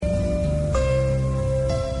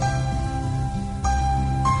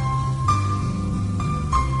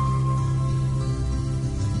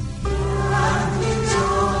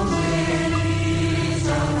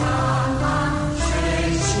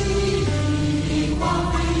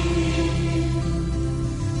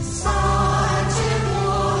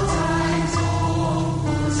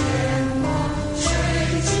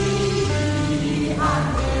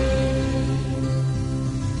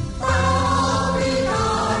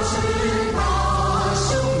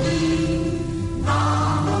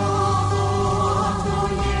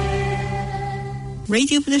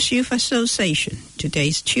Radio Buddhist Youth Association. Today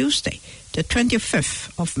is Tuesday, the 25th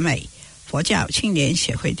of May. 佛教青年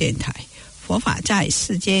协会电台佛法在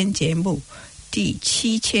世间节目第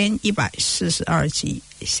7142集，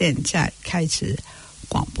现在开始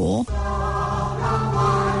广播。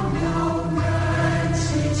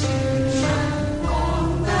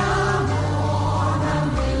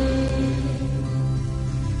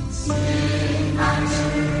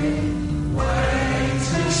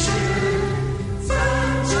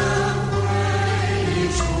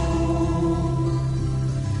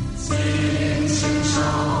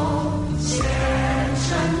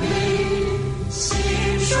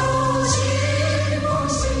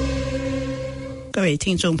各位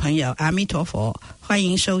听众朋友，阿弥陀佛，欢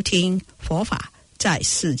迎收听佛法在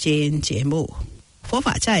世间节目。佛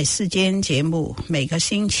法在世间节目每个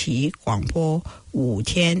星期广播5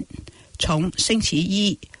天，从星期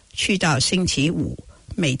一去到星期五，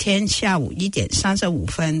每天下午1点35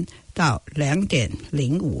分到2点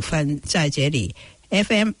05分，在这里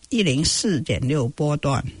FM 104.6波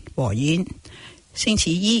段播音。星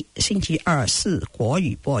期一、星期二是国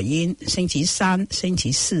语播音，星期三、星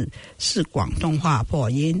期四是广东话播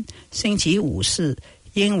音，星期五是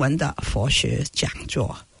英文的佛学讲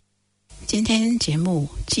座。今天节目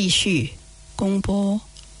继续公播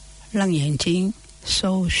楞严经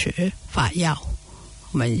修学法要，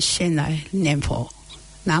我们先来念佛。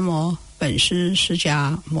南无本师释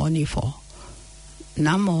迦牟尼佛，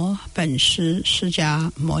南无本师释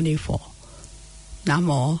迦牟尼佛，南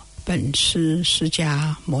无本师释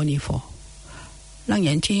迦牟尼佛。楞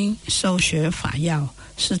严经修学法要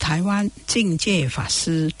是台湾净戒法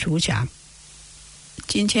师主讲，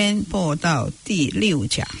今天播到第6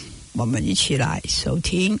讲，我们一起来收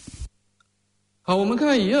听。好，我们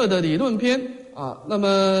看以二的理论篇啊。那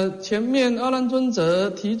么前面阿难尊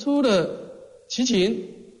者提出的祈请，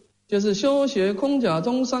就是修学空假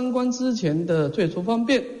中三观之前的最初方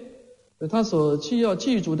便，他所需要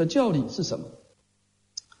记住的教理是什么？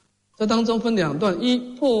这当中分2段：一、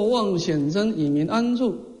破妄显真以明安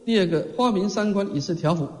住；第二个，发明三观以示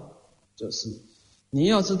调伏。就是你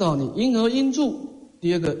要知道你因何因住，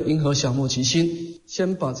第二个因何想慕其心，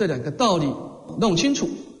先把这2个道理弄清楚，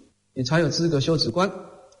你才有资格修止观。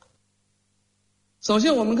首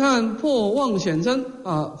先我们看破妄显真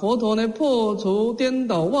啊，佛陀呢破除颠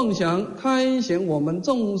倒妄想，开显我们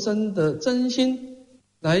众生的真心，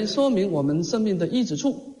来说明我们生命的依止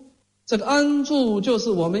处。这个安住就是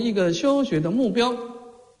我们一个修学的目标，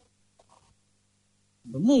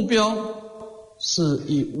目标是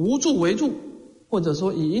以无住为住，或者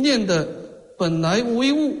说以一念的本来无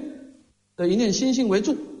一物的一念心性为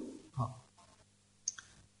住。好，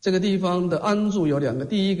这个地方的安住有2个，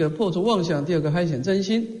第一个破除妄想，第二个开显真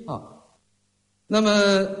心啊。那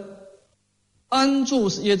么安住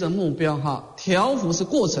是依着目标哈，调伏是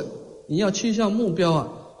过程，你要趋向目标啊，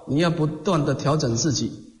你要不断的调整自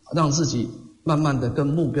己，让自己慢慢的跟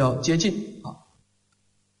目标接近啊。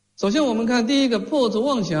首先我们看第一个破除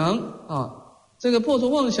妄想啊，这个破除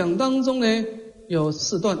妄想当中呢有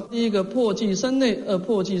4段：第一个破寂身内，二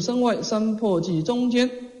破寂身外，三破寂中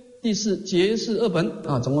间，第四结是2本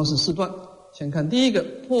啊，总共是4段。先看第一个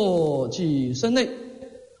破寂身内，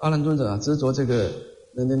阿难尊者啊执着这个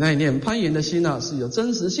那一念攀岩的心啊是有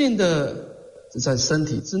真实性的，是在身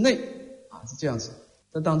体之内啊，是这样子。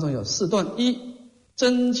这当中有4段：一、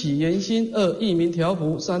真起言心；二、意明调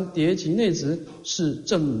伏；三、迭其内执，是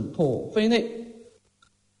正破非内。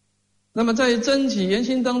那么在真起言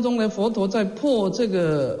心当中呢，佛陀在破这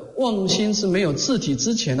个妄心是没有自体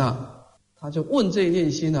之前啊，他就问这一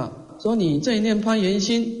念心啊，说你这一念攀岩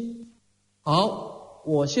心，好，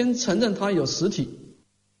我先承认它有实体。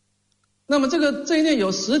那么这一念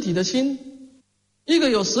有实体的心，一个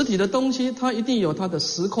有实体的东西，它一定有它的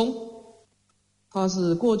时空，它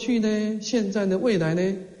是过去呢，现在呢，未来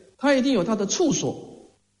呢，它一定有它的处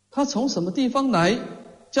所，它从什么地方来，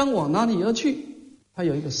将往哪里而去，它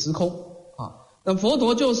有一个时空啊。那佛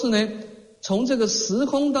陀就是呢，从这个时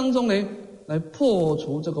空当中呢，来破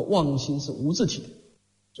除这个妄心是无自体的。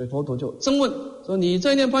所以佛陀就争问说，你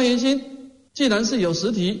这一念攀岩心既然是有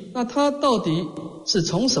实体，那它到底是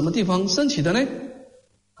从什么地方升起的呢？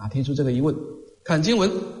啊，提出这个疑问。看经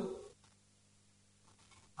文：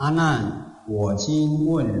阿难，我今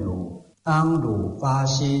问汝，当汝发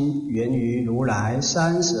心源于如来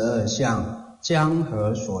32相，将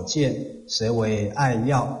何所见？实为爱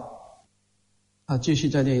要。继续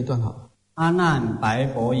再念一段好。阿难白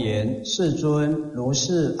佛言：世尊，如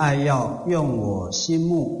是爱要，用我心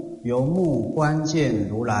目，由目观见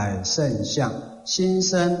如来圣相，心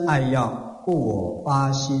生爱要，故我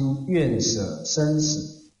发心愿舍生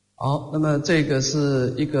死。好，那么这个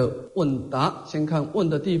是一个问答，先看问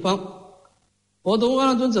的地方。佛陀问阿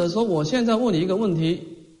难尊者说，我现在问你一个问题，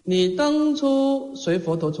你当初随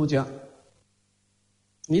佛陀出家，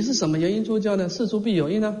你是什么原因出家呢？事出必有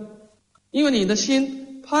因啊，因为你的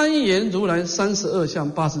心攀岩如来32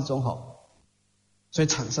相80种好，所以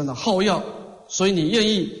产生了好要，所以你愿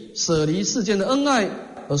意舍离世间的恩爱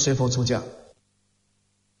而随佛出家。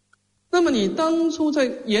那么你当初在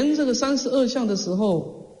研这个32相的时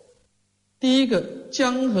候，第一个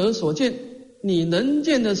江河所见，你能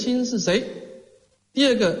见的心是谁？第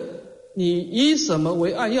二个，你以什么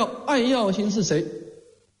为爱要？爱要心是谁？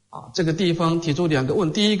这个地方提出两个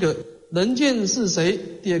问，第一个能见是谁？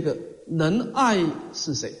第二个能爱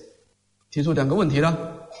是谁？提出两个问题了。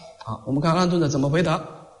好，我们看阿难尊者怎么回答。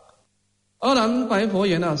阿难白佛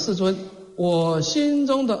言世尊，我心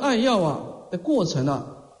中的爱要的过程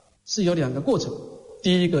是有两个过程，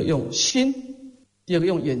第一个用心，第二个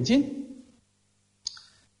用眼睛。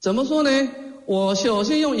怎么说呢？我首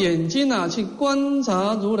先用眼睛去观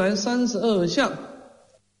察如来32相，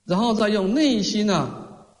然后再用内心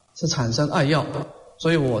是产生爱要，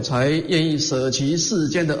所以我才愿意舍弃世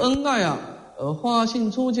间的恩爱而发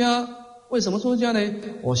心出家。为什么出家呢？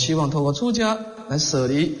我希望透过出家来舍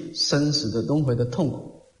离生死的轮回的痛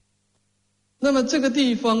苦。那么这个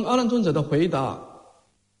地方阿难尊者的回答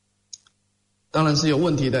当然是有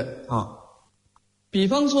问题的比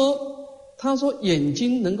方说他说眼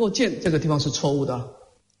睛能够见，这个地方是错误的。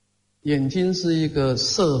眼睛是一个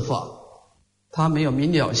色法，它没有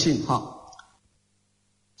明了性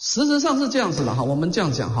实质上是这样子的我们这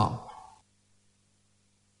样讲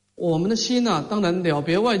我们的心当然了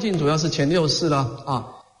别外境主要是前六识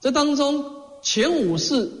了这当中前5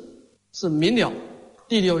识是明了，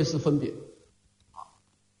第6识分别。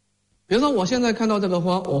比如说我现在看到这个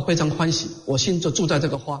花，我非常欢喜，我心就住在这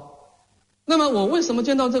个花。那么我为什么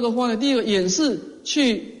见到这个花呢？第一个眼识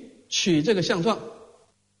去取这个相状，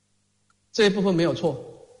这一部分没有错。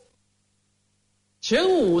前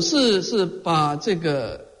5识是把这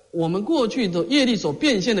个我们过去的业力所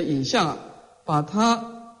变现的影像把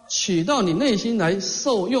它取到你内心来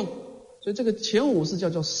受用，所以这个前5识叫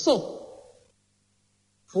做受。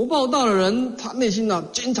福报大的人，他内心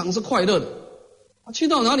经常是快乐的，他去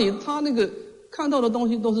到哪里，他那个看到的东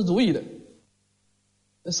西都是如意的，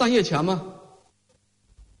善业强嘛。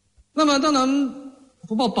那么当然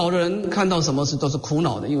福报薄的人看到什么事都是苦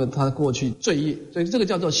恼的，因为他过去罪业，所以这个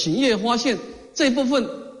叫做行业发现，这一部分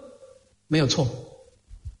没有错。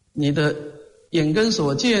你的眼根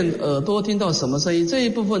所见，耳朵听到什么声音，这一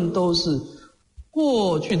部分都是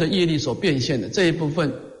过去的业力所变现的，这一部分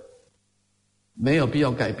没有必要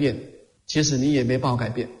改变，其实你也没办法改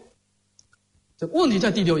变。这问题在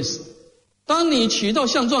第6识，当你取到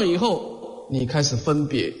相状以后，你开始分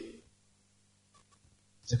别，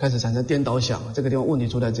就开始产生颠倒想，这个地方问题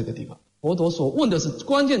出在这个地方。佛陀所问的是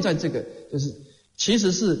关键在这个，就是其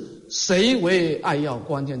实是谁为爱要，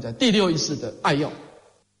关键在第6识的爱要，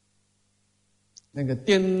那个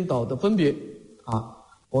颠倒的分别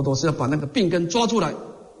佛陀是要把那个病根抓出来。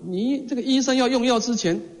你这个医生要用药之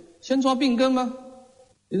前先抓病根吗？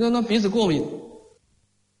你说那鼻子过敏，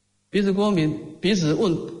鼻子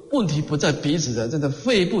问题不在鼻子的，这个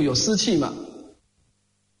肺部有湿气嘛，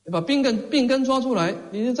你把病根抓出来，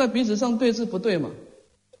你在鼻子上对治不对嘛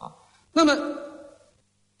那么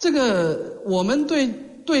这个我们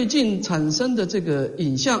对境产生的这个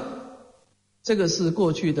影像，这个是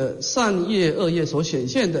过去的善业恶业所显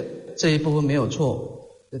现的，这一部分没有错。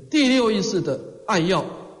第6识的爱要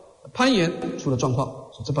攀岩出了状况，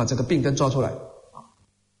就把这个病根抓出来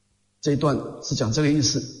这一段是讲这个意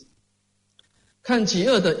思。看己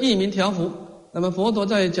恶的义名调伏，那么佛陀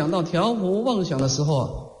在讲到调伏妄想的时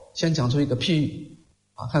候先讲出一个譬喻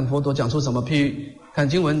看佛陀讲出什么譬喻，看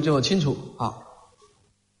经文就清楚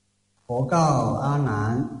佛告阿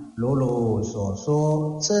难，如所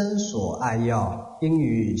说，真所爱要，应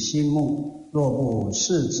于心目。若不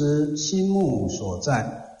视之心目所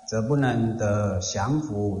在，则不能得降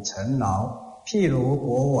伏尘劳。譬如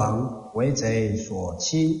国王为贼所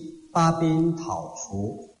侵，发兵讨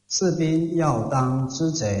除，士兵要当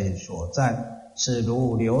知贼所在，此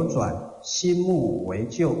如流转，心目为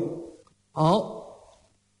救。好，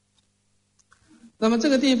那么这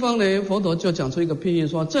个地方呢，佛陀就讲出一个譬喻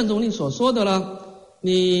说，正如你所说的啦，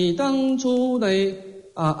你当初呢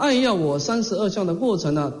爱要我32相的过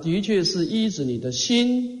程的确是依止你的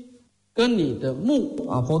心跟你的目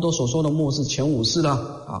佛陀所说的目是前5识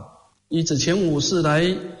啦依止前5识来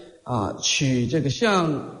取这个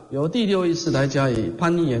相，由第6识来加以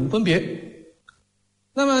攀岩分别。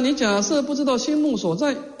那么你假设不知道心目所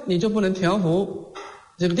在，你就不能调伏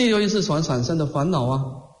这个第6识所产生的烦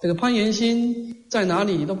恼这个攀岩心在哪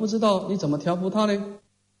里你都不知道，你怎么调伏它呢？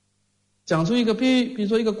讲出一个比喻，比如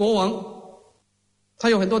说一个国王，他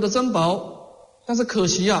有很多的珍宝，但是可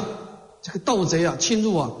惜啊，这个盗贼啊侵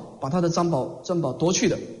入啊，把他的珍宝夺去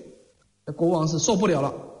了。国王是受不了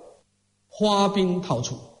了，发兵讨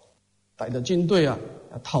除，带着军队啊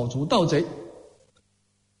讨除盗贼。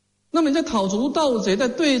那么你在讨除盗贼，在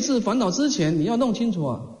对治烦恼之前，你要弄清楚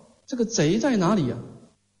啊，这个贼在哪里啊？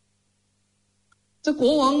这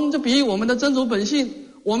国王就比喻我们的真如本性，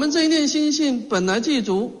我们这一念心性本来具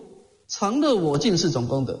足常乐我净四种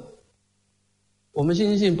功德。我们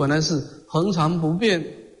心性本来是恒常不变，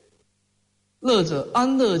乐者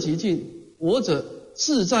安乐极尽，我者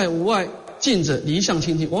自在无碍，净者离相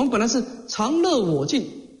清净。我们本来是常乐我净，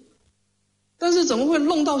但是怎么会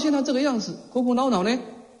弄到现在这个样子，苦苦恼恼呢？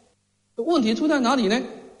问题出在哪里呢？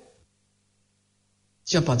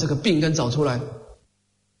就要把这个病根找出来。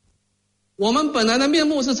我们本来的面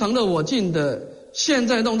目是常乐我净的，现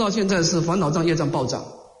在弄到现在是烦恼障业障暴涨。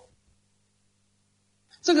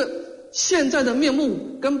这个现在的面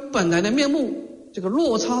目跟本来的面目这个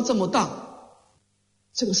落差这么大，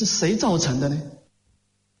这个是谁造成的呢？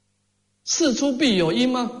事出必有因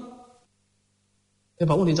吗？要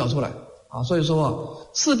把问题找出来啊！所以说啊，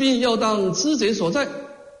势必要当知贼所在。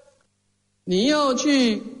你要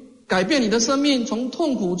去改变你的生命，从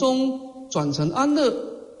痛苦中转成安乐，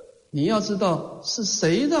你要知道是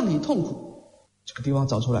谁让你痛苦，这个地方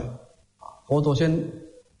找出来啊！佛陀先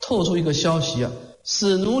透出一个消息啊，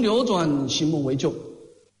死奴流转，行目为救。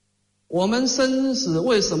我们生死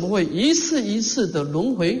为什么会一次一次的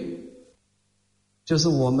轮回？就是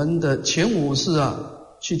我们的前五世啊，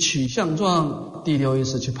去取相状，第六意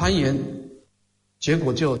识去攀岩，结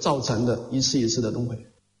果就造成了一次一次的轮回。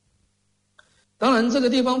当然这个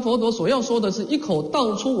地方佛陀所要说的是一口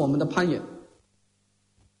道出我们的攀岩。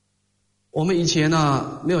我们以前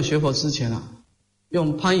啊，没有学佛之前啊，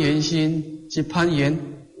用攀岩心去攀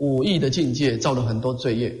岩五义的境界，造了很多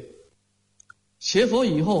罪业。学佛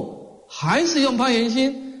以后，还是用攀岩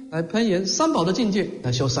心来攀岩三宝的境界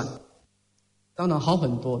来修善，当然好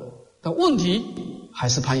很多了，但问题还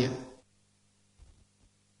是攀岩。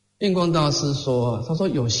印光大师说，他说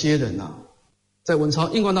有些人啊，在文钞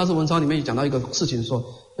印光大师文钞里面也讲到一个事情，说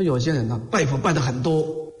有些人啊拜佛拜的很多，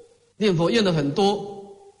念佛念的很多，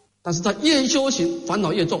但是他越修行烦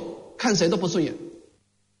恼越重，看谁都不顺眼。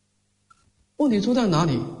问题出在哪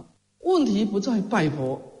里？问题不在拜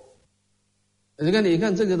佛。你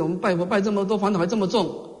看这个我们拜佛拜这么多，烦恼还这么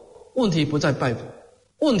重，问题不在拜佛，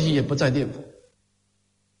问题也不在念佛。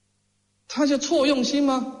他就错用心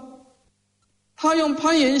吗？他用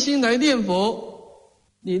攀岩心来念佛，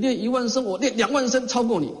你念1万声，我念2万声超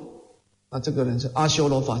过你，那这个人是阿修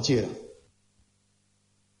罗法界了。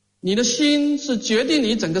你的心是决定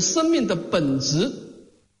你整个生命的本质。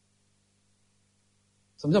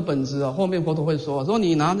什么叫本质啊？后面佛陀会说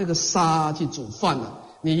你拿那个沙去煮饭啊，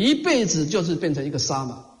你一辈子就是变成一个沙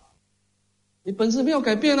嘛，你本质没有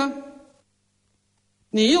改变啊。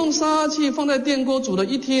你用沙气放在电锅煮了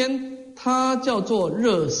1天，它叫做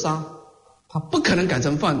热沙，它不可能改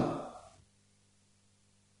成饭的。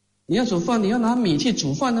你要煮饭，你要拿米去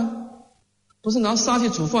煮饭呢，不是拿沙去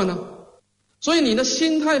煮饭呢。所以你的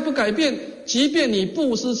心态不改变，即便你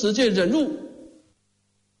布施持戒忍辱，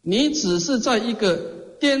你只是在一个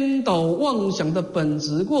颠倒妄想的本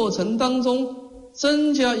质过程当中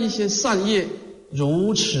增加一些善业，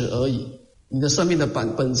如此而已。你的生命的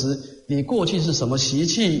本质，你过去是什么习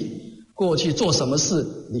气，过去做什么事，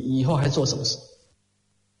你以后还做什么事，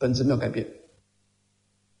本质没有改变。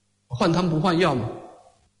换汤不换药嘛。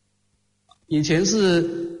以前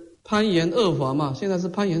是攀岩恶法嘛，现在是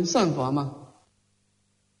攀岩善法嘛。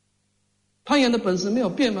攀岩的本质没有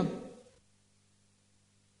变吗？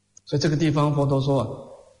所以这个地方佛陀说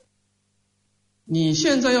你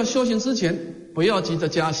现在要修行之前，不要急着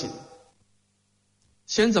加行，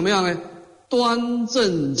先怎么样呢？端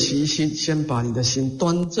正其心，先把你的心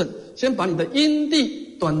端正，先把你的因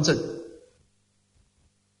地端正。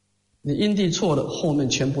你因地错了，后面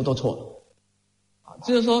全部都错了。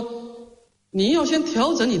就是说，你要先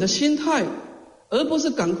调整你的心态，而不是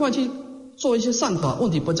赶快去做一些善法。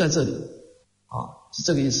问题不在这里是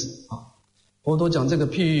这个意思啊。佛陀讲这个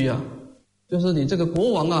譬喻啊，就是你这个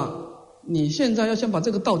国王啊，你现在要先把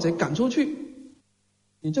这个盗贼赶出去，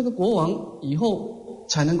你这个国王以后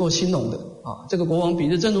才能够兴隆的啊。这个国王比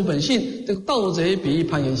喻真如本性，这个盗贼比喻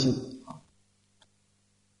攀岩心啊。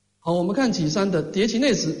好，我们看己三的迭其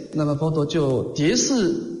内执，那么佛陀就揭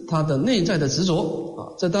示他的内在的执着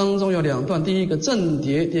啊。这当中有2段，第一个正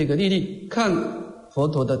迭，第二个立立。看佛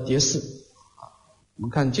陀的揭示啊。我们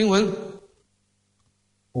看经文。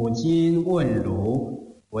普今问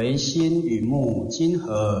汝：为心与目今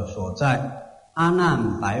何所在？阿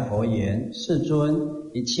难白佛言：世尊，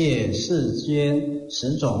一切世间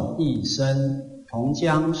10种异身，同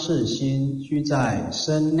将是心居在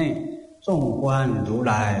身内。纵观如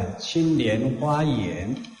来青莲花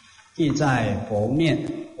眼，亦在佛面。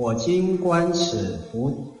我今观此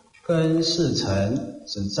福根4尘，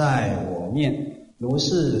只在我面，如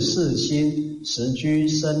是世心实居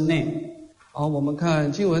身内。好，我们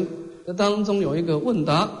看经文，这当中有一个问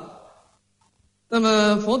答。那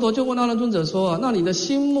么佛陀就问阿难尊者说：那你的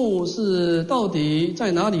心目是到底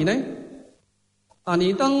在哪里呢？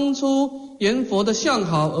你当初言佛的相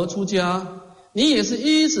好而出家，你也是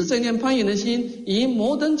依此正念攀缘的心，以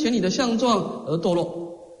摩登前理的相状而堕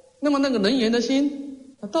落。那么那个能言的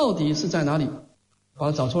心，它到底是在哪里？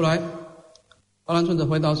把它找出来。阿难尊者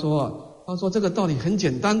回答说：他说这个道理很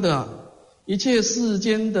简单的一切世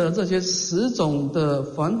间的这些10种的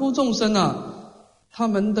凡夫众生他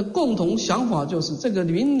们的共同想法就是这个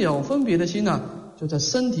明了分别的心就在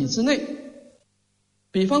身体之内。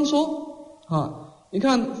比方说你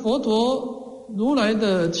看佛陀如来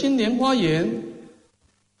的青莲花眼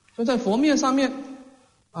就在佛面上面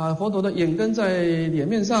佛陀的眼根在脸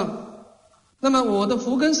面上。那么我的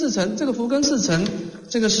福根4尘，这个福根4尘，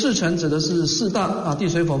这个4尘指的是4大地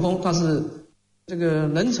水火风，它是这个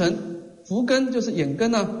人尘，福根就是眼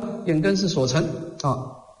根眼根是所尘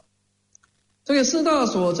这个4大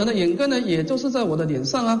所成的眼根呢，也就是在我的脸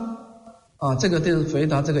上这个就是回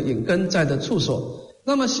答这个眼根在的处所。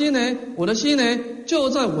那么心呢，我的心呢就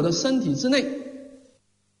在我的身体之内。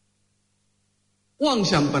妄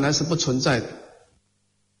想本来是不存在的，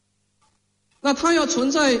那它要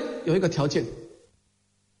存在有一个条件，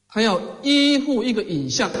它要依附一个影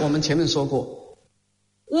像。我们前面说过，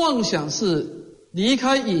妄想是离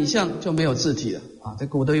开影像就没有自体了这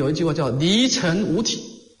古德有一句话叫离尘无体，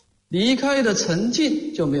离开的沉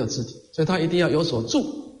静就没有自体，所以它一定要有所住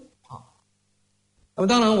那么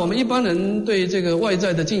当然我们一般人对这个外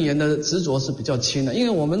在的境缘的执着是比较轻的，因为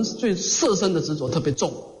我们对色身的执着特别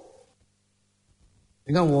重。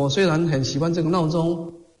你看我虽然很喜欢这个闹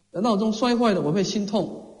钟，闹钟摔坏了我会心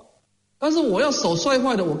痛，但是我要手摔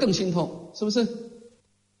坏了我更心痛，是不是？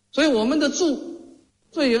所以我们的住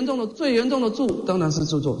最严重的住当然是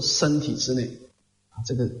住作身体之内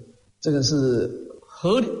这个是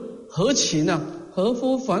合情合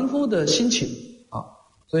乎凡夫的心情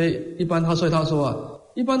所以一般他说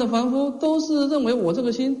一般的凡夫都是认为我这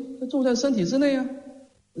个心住在身体之内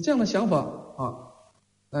有这样的想法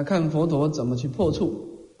来看佛陀怎么去破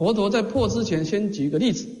处。佛陀在破之前先举一个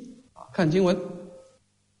例子看经文。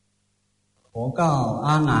佛告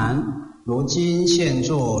阿难：如今现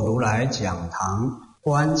作如来讲堂，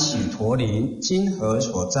观其陀林今何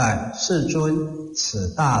所在？世尊，此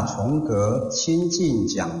大重阁清净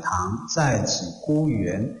讲堂在己孤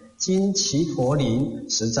园，今其陀林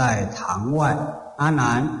实在堂外。阿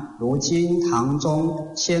难，如今堂中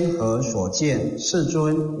先何所见？世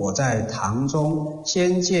尊，我在堂中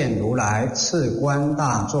先见如来次观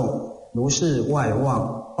大众，如是外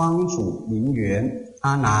望，方主林园。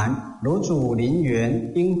阿难，如主林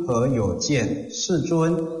园因何有见？世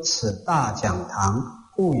尊，此大讲堂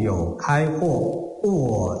故有开阔，故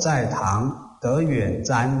我在堂得远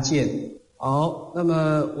瞻见。好，那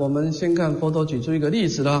么我们先看佛陀举出一个例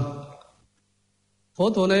子了。佛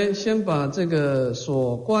陀呢，先把这个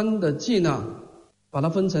所观的境把它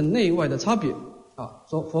分成内外的差别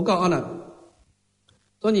说佛告阿难，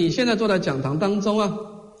说你现在坐在讲堂当中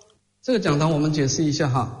这个讲堂我们解释一下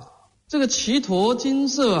这个祇陀金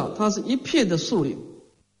色它是一片的树林。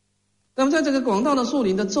那么在这个广大的树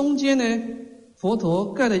林的中间呢，佛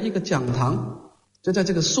陀盖了一个讲堂，就在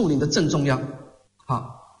这个树林的正中央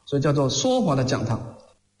所以叫做说法的讲堂。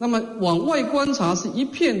那么往外观察是一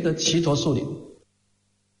片的祇陀树林。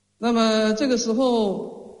那么这个时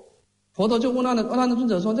候佛陀就问阿难尊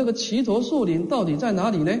者说，这个祇陀树林到底在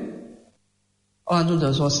哪里呢？阿难尊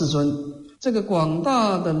者说，世尊，这个广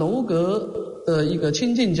大的楼阁的一个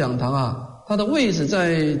清净讲堂它的位置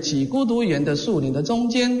在几孤独园的树林的中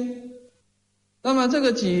间。那么这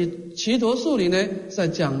个祇陀树林呢，在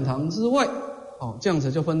讲堂之外这样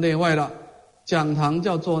子就分内外了。讲堂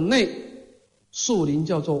叫做内，树林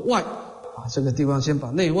叫做外这个地方先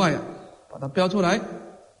把内外把它标出来。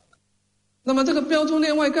那么这个标出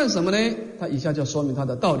内外干什么呢？他以下就说明他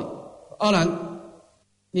的道理。阿难，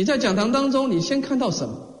你在讲堂当中你先看到什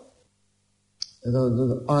么？这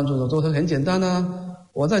个阿难尊者说很简单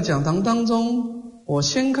我在讲堂当中我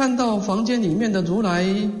先看到房间里面的如来，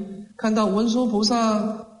看到文殊菩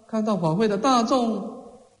萨，看到法会的大众，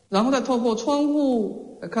然后再透过窗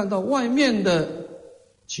户看到外面的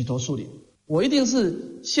祇陀树林我一定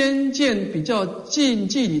是先见比较近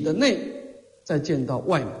距离的内，再见到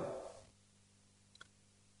外嘛。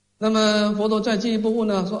那么佛陀再进一步问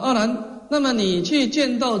呢，说阿难，那么你去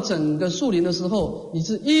见到整个树林的时候，你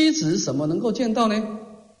是依止什么能够见到呢？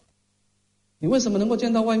你为什么能够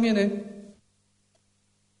见到外面呢？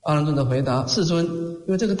阿难尊的回答，世尊，因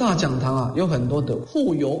为这个大讲堂啊，有很多的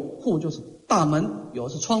户由，户就是大门，有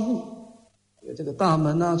是窗户，有这个大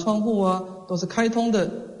门啊、窗户啊都是开通的，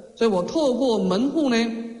所以我透过门户呢，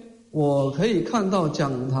我可以看到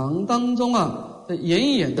讲堂当中啊这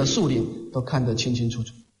远远的树林都看得清清楚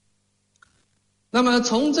楚。那么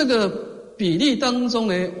从这个比例当中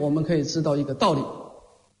呢，我们可以知道一个道理，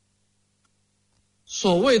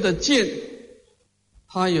所谓的见，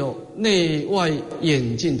它有内外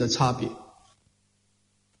眼镜的差别，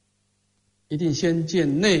一定先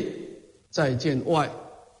见内，再见外，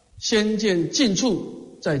先见近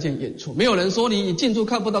处，再见远处。没有人说你近处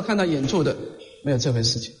看不到，看到远处的，没有这回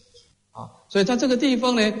事情啊。所以在这个地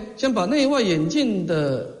方呢，先把内外眼镜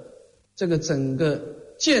的这个整个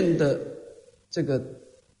见的这个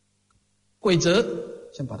规则，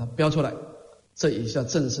先把它标出来，这一下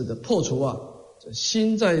正式的破除啊，这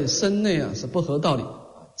心在身内啊是不合道理，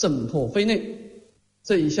正破非内。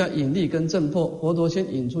这一下引力跟正破，佛陀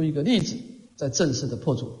先引出一个例子，再正式的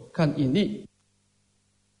破除。看引力。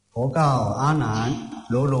佛告阿难，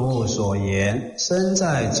如所言，身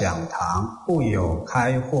在讲堂，故有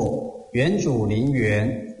开惑。原主林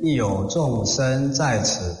园，亦有众生在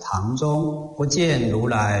此堂中，不见如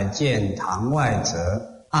来，见堂外者。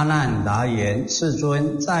阿难答言：世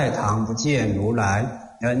尊，在堂不见如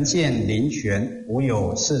来，能见林泉，无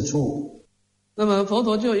有是处。那么佛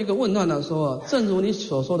陀就有一个问难了，说啊，正如你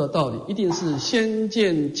所说的道理，一定是先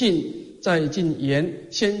见近，再见远，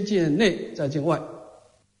先见内，再见外。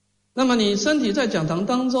那么你身体在讲堂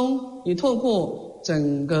当中，你透过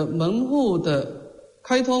整个门户的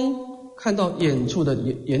开通，看到远处的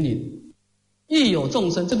园林，亦有众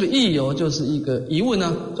生，这个亦有就是一个疑问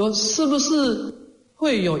啊，说是不是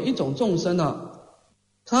会有一种众生啊，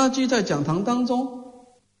他居在讲堂当中，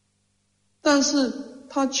但是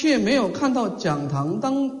他却没有看到讲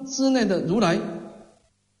堂之内的如来，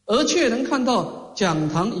而却能看到讲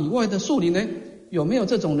堂以外的树林呢？有没有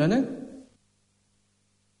这种人呢？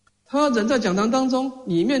他人在讲堂当中，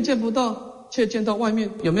里面见不到，却见到外面，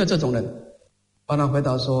有没有这种人？阿难回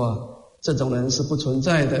答说啊，这种人是不存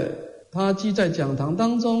在的。他居在讲堂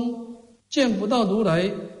当中，见不到如来，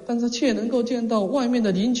但是却能够见到外面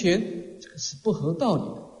的林泉，这个是不合道理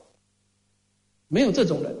的。没有这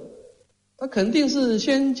种人，他肯定是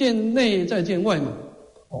先见内再见外嘛。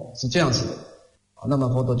是这样子的。那么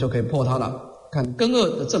佛陀就可以破他了。看根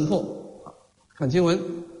二的正破。看经文。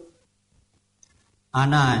阿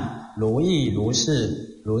难，如亦如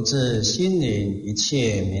是，如自心灵一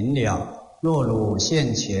切明了。若汝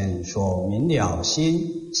现前所明了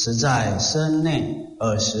心，实在身内，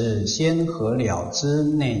尔时先合了之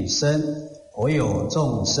内身。佛有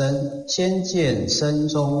众生，先见身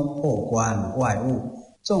中破观外物，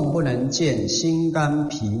纵不能见心肝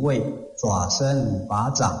脾胃、爪身法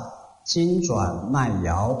掌、筋转脉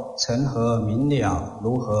摇，成何明了？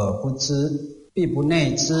如何不知？必不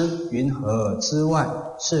内知，云何之外？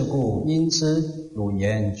是故应知，汝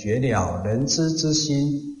言绝了人知之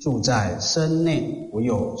心，住在身内，无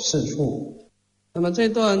有是处。那么这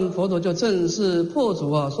段佛陀就正式破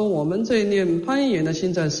除啊，说我们这一念攀缘的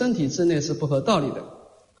心在身体之内是不合道理的。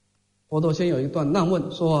佛陀先有一段难问，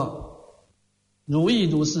说啊，如亦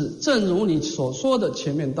如是，正如你所说的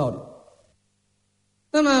前面道理。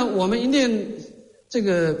那么我们一念这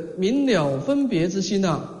个明了分别之心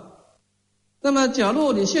啊，那么假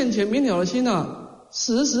若你现前明了的心啊，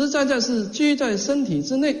实实在在是居在身体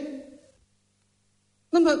之内，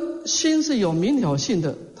那么心是有明了性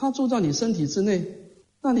的，它住在你身体之内，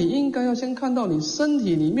那你应该要先看到你身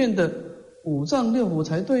体里面的五脏六腑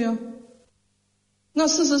才对啊。那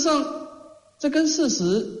事实上这跟事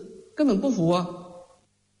实根本不符啊。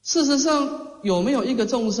事实上有没有一个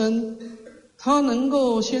众生，他能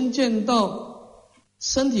够先见到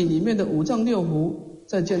身体里面的五脏六腑，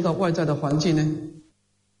再见到外在的环境呢？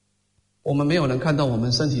我们没有人看到我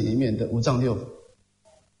们身体里面的五脏六腑，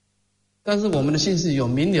但是我们的心是有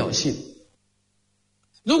明了性。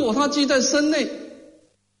如果他居在身内，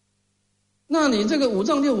那你这个五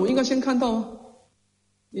脏六腑应该先看到啊。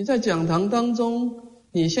你在讲堂当中，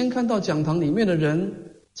你先看到讲堂里面的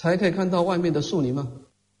人，才可以看到外面的树林嘛。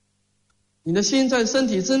你的心在身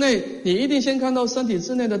体之内，你一定先看到身体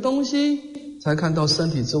之内的东西，才看到身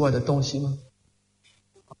体之外的东西吗？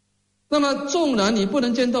那么纵然你不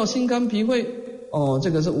能见到心肝脾胃，这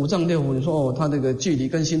个是五脏六腑，你说它这个距离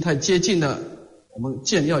跟心太接近了，我们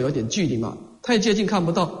见要有一点距离嘛，太接近看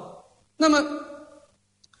不到。那么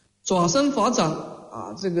爪身法掌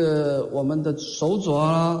啊，这个我们的手爪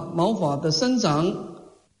啊、毛发的生长，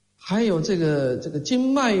还有这个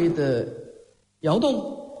经脉的摇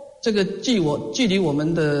动，这个距离我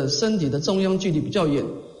们的身体的中央距离比较远，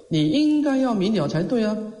你应该要明了才对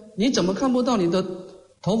啊！你怎么看不到你的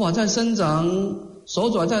头发在生长，手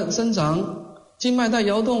爪在生长，经脉在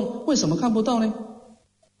摇动？为什么看不到呢？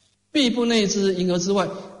必不内知，因而之外，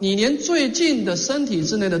你连最近的身体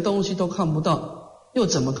之内的东西都看不到，又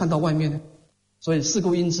怎么看到外面呢？所以是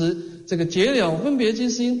故因之，这个结了分别之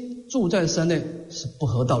心住在身内是不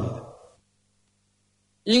合道理的。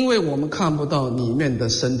因为我们看不到里面的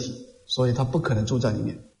身体，所以它不可能住在里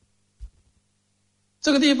面。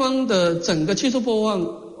这个地方的整个七处破妄，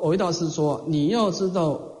藕益大师说，你要知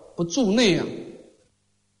道不住内啊，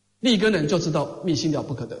立根人就知道密心了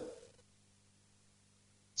不可得。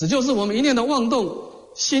只就是我们一念的妄动，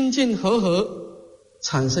心境和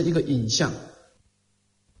产生一个影像。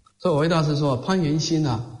所以藕益大师说，攀缘心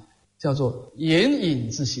啊，叫做眼影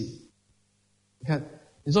之心。你看，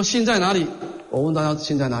你说心在哪里？我问大家，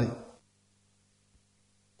心在哪里？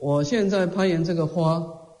我现在攀缘这个花，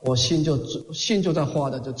我心就在花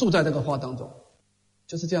的，就住在这个花当中，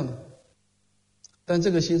就是这样的。但这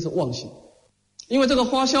个心是妄心，因为这个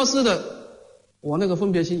花消失了，我那个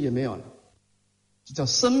分别心也没有了，这叫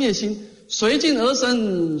生灭心，随境而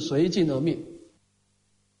生，随境而灭。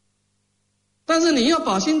但是你要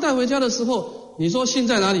把心带回家的时候，你说心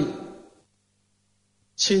在哪里？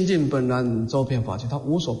清净本然，周遍法界，它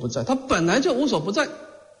无所不在，它本来就无所不在。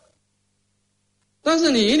但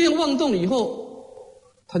是你一念妄动以后，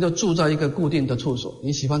它就住在一个固定的处所。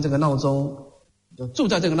你喜欢这个闹钟，就住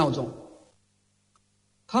在这个闹钟。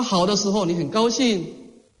它好的时候你很高兴，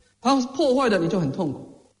它破坏了你就很痛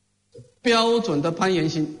苦。标准的攀缘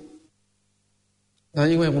心。那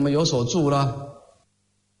因为我们有所住啦，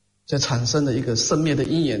就产生了一个生灭的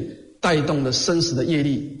因缘，带动了生死的业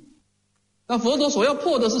力。那佛陀所要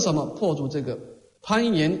破的是什么？破除这个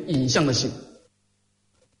攀缘影像的心，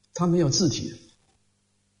它没有自体的。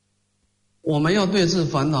我们要对治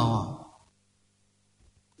烦恼啊，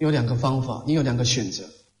有两个方法，你有两个选择。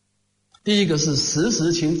第一个是时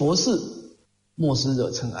时勤佛事，莫使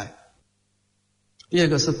惹尘埃；第二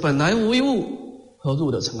个是本来无一物，何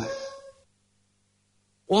入惹尘埃。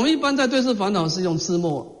我们一般在对治烦恼是用自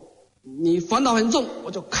默，你烦恼很重，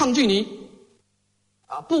我就抗拒你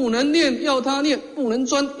不能念要他念，不能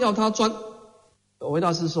专要他专。藕益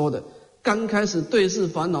大师说的，刚开始对治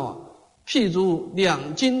烦恼譬如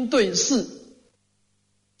两金对视，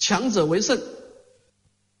强者为胜。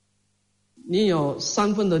你有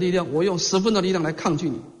3分的力量，我用10分的力量来抗拒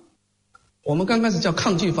你。我们刚开始叫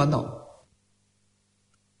抗拒烦恼，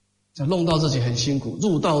就弄到自己很辛苦，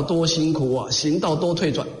入道多辛苦啊，行道多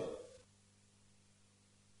退转。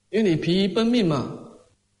因为你疲于奔命嘛，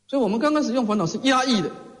所以我们刚开始用烦恼是压抑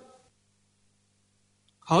的。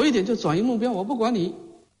好一点就转移目标，我不管你，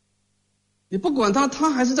你不管他，他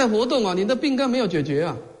还是在活动啊，你的病根没有解决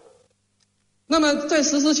啊。那么在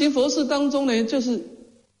时时勤佛事当中呢，就是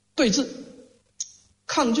对峙、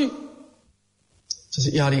抗拒，这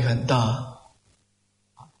是压力很大。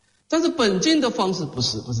但是本经的方式不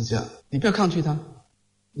是这样，你不要抗拒他，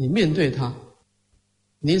你面对他，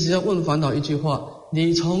你只要问烦恼一句话，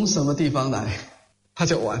你从什么地方来，他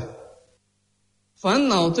就完。烦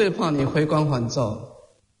恼最怕你回光返照。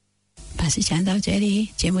法师讲到这里，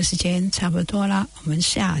节目时间差不多了，我们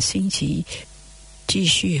下星期继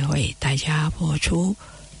续为大家播出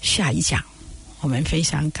下一讲。我们非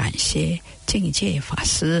常感谢境界法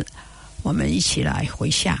师，我们一起来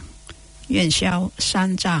回向，愿消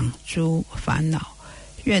三障诸烦恼，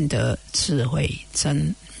愿得智慧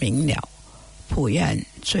真明了，普愿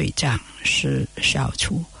罪障施消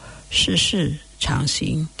除，世世常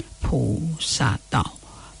行菩萨道。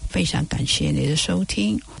非常感谢你的收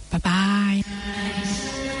听，拜拜。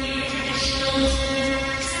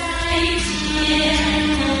再见。